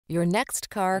Your next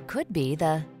car could be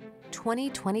the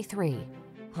 2023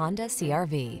 Honda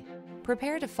CR-V.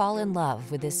 Prepare to fall in love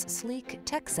with this sleek,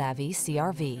 tech-savvy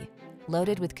CR-V.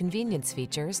 Loaded with convenience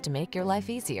features to make your life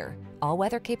easier,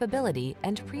 all-weather capability,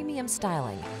 and premium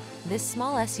styling, this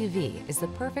small SUV is the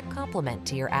perfect complement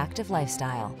to your active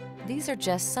lifestyle. These are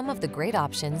just some of the great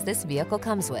options this vehicle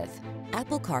comes with: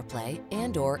 Apple CarPlay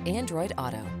and/or Android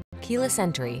Auto, keyless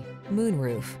entry,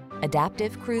 moonroof,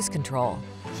 adaptive cruise control,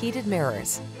 heated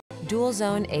mirrors, dual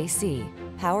zone AC,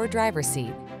 power driver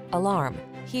seat, alarm,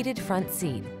 heated front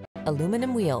seat,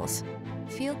 aluminum wheels.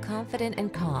 Feel confident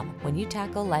and calm when you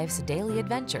tackle life's daily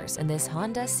adventures in this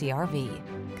Honda CR-V.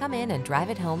 Come in and drive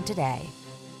it home today.